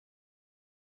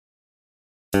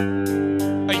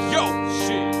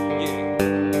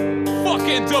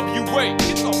NWA,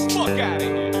 get the fuck out of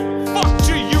here. Fuck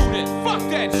G-Unit, fuck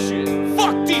that shit.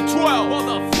 Fuck D12,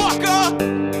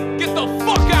 motherfucker. Get the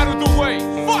fuck out of the way.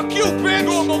 Fuck you, bitch.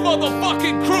 Normal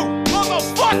motherfucking crew,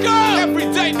 motherfucker.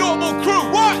 Everyday normal crew.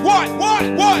 What?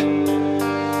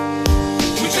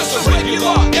 We just a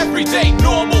regular, everyday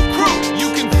normal crew. You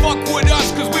can fuck with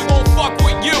us, cause we won't fuck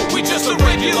with you. We just a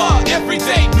regular,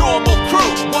 everyday normal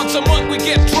crew. Once a month we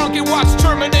get drunk and watch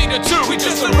Terminator 2. We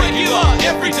just a regular,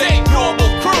 everyday normal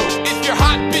crew. If you're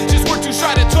hot bitches, we're too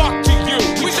shy to talk to you.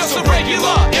 We just a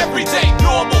regular, everyday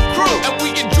normal crew. And we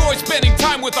enjoy spending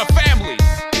time with our families.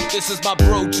 This is my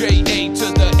bro J.A. to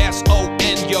the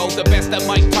S.O.N. Yo, the best at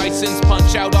Mike Tyson's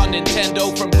Punch Out on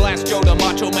Nintendo. From Glass Joe to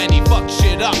Macho Man, he fucks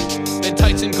shit up. Then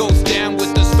Tyson goes down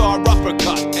with the star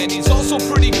uppercut. And he's also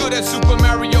pretty good at Super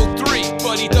Mario 3.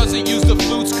 But he doesn't use the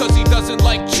flutes cause he doesn't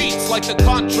like cheats. Like the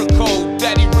Contra code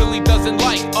that he really doesn't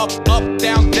like. Up, up,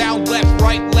 down, down, left,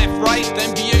 right.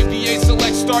 Then B-A-B-A,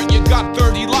 select, start, you got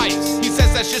 30 lives. He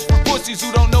says that's just for pussies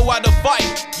who don't know how to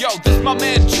fight. Yo, this my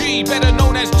man G, better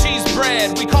known as Cheese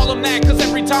Bread. We call him that cause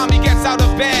every time he gets out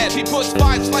of bed, he puts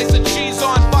 5 slices of cheese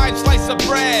on 5 slices of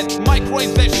bread.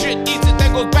 Microwaves that shit, eats it,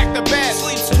 then goes back to bed.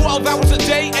 Sleeps 12 hours a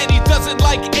day and he doesn't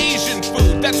like Asian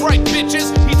food. That's right,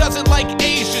 bitches, he doesn't like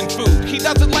Asian food. He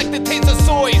doesn't like the taste of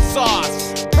soy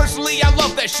sauce. Personally, I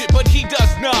love that shit, but he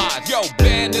does not. Yo,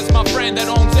 Ben is my friend that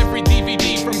owns every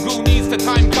DVD. From Goonies to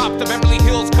Time Cop to Beverly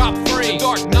Hills Cop 3. The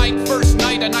Dark Knight, First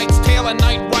Night, A Knight's Tale, A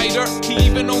Knight Rider. He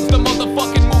even owns the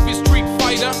motherfucking movie Street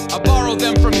Fighter. I borrow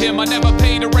them from him, I never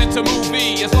pay to rent a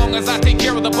movie. As long as I take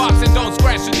care of the box and don't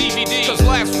scratch the DVD. Cause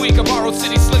last week I borrowed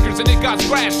City Slickers and it got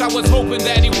scratched. I was hoping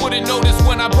that he wouldn't notice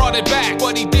when I brought it back,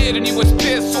 but he did and he was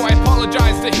pissed, so I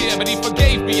apologized to him and he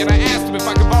forgave me. And I asked him if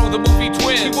I could borrow the movie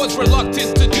Twin. He was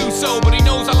reluctant to do so, but he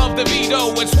knows I love the Vito.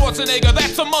 And Schwarzenegger,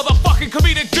 that's a motherfucking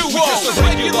comedic duo. We just a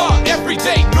regular,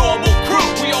 everyday, normal crew.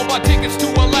 We all bought tickets to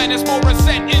Alanis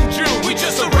Morissette in June. We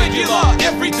just a regular,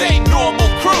 everyday, normal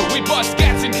crew. We bust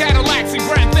gats and Cadillacs and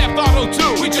Grand Theft Auto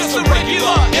 2. We just a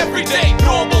regular, everyday,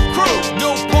 normal crew.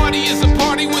 No party is a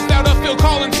party without a Phil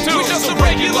Collins too. We just a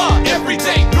regular,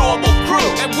 everyday, normal crew.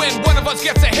 And when one of us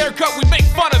gets a haircut, we make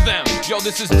fun of them. Yo,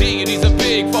 this is D and he's a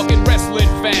big fucking wrestling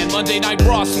fan. Monday Night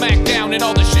Raw, SmackDown, and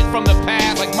all the shit from the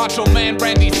past. Like Macho Man,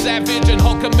 Randy Savage, and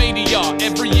Hulkamania.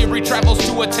 Every year he travels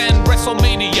to attend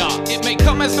WrestleMania. It may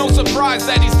come as no surprise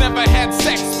that he's never had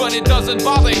sex, but it doesn't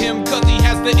bother him cause he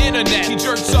has the internet. He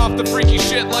jerks off the freaky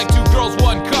shit like 2 girls,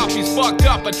 1 cup. He's fucked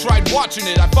up, I tried watching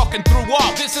it, I fucking threw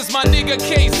up. This is my nigga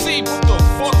KC. What the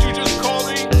fuck you just call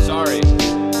me? Sorry,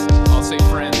 I'll say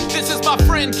friend. This is my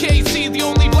friend KC, the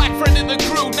only black friend in the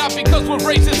crew. Not because we're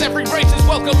racist, every race is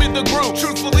welcome in the group.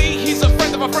 Truthfully, he's a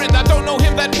friend of a friend, I don't know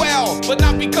him that well. But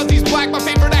not because he's black, my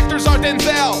favorite actors are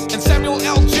Denzel and Samuel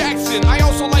L. Jackson. I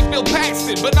also like Bill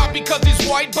Paxton, but not because he's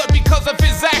white, but because of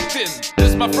his acting. This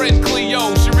is my friend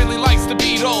Cleo, she really likes the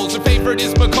Beatles. Her favorite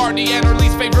is McCartney and her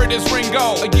least favorite is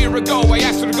Ringo. A year ago, I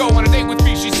asked her to go on a date with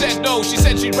me, she said no. She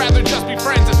said she'd rather just be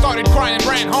friends and started crying and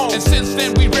ran home. And since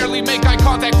then, we rarely make eye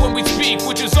contact when we speak,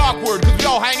 which is awkward, cause we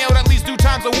all hang out at least 2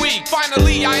 times a week.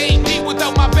 Finally, I ain't me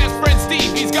without my best friend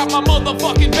Steve. He's got my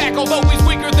motherfucking back, although he's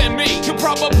weaker than me. He'll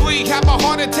probably have a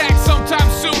heart attack sometime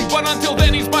soon, but until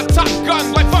then he's my top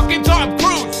gun like fucking Tom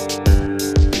Cruise.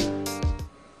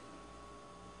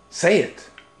 Say it.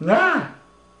 Nah.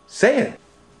 Say it.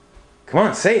 Come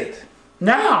on, say it.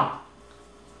 No.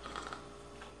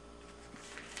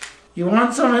 You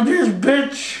want some of this,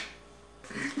 bitch?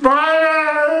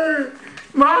 Bye.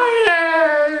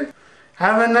 Bye.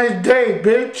 Have a nice day,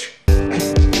 bitch.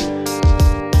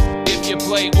 If you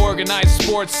play organized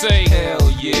sports, say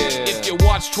hell yeah. If you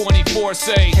watch 24,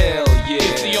 say hell yeah.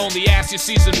 If the only ass you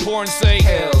see's in porn, say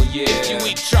hell yeah. If you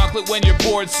eat chocolate when you're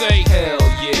bored, say hell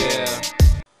yeah.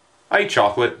 I eat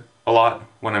chocolate a lot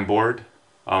when I'm bored.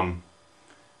 I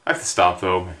have to stop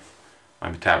though.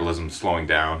 My metabolism's slowing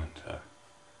down.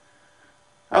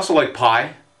 I also like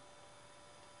pie,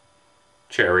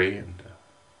 cherry, and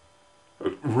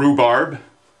rhubarb.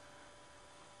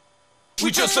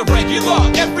 We just a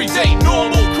regular, everyday,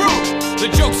 normal crew.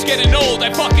 The joke's getting old,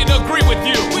 I fucking agree with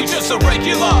you. We just a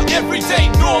regular,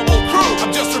 everyday, normal crew.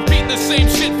 I'm just repeating the same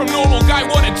shit from Normal Guy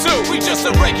 1 and 2. We just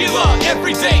a regular,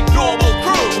 everyday, normal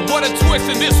crew. What a twist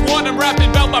in this one, I'm rapping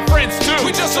about my friends too.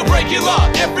 We just a regular,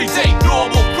 everyday,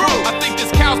 normal crew. I think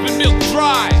this cow's been milked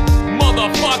dry,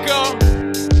 motherfucker.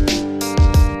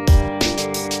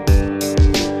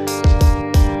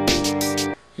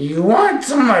 You want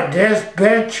some of this,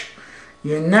 bitch?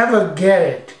 You never get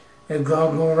it. It's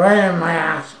gonna go right in my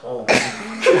asshole.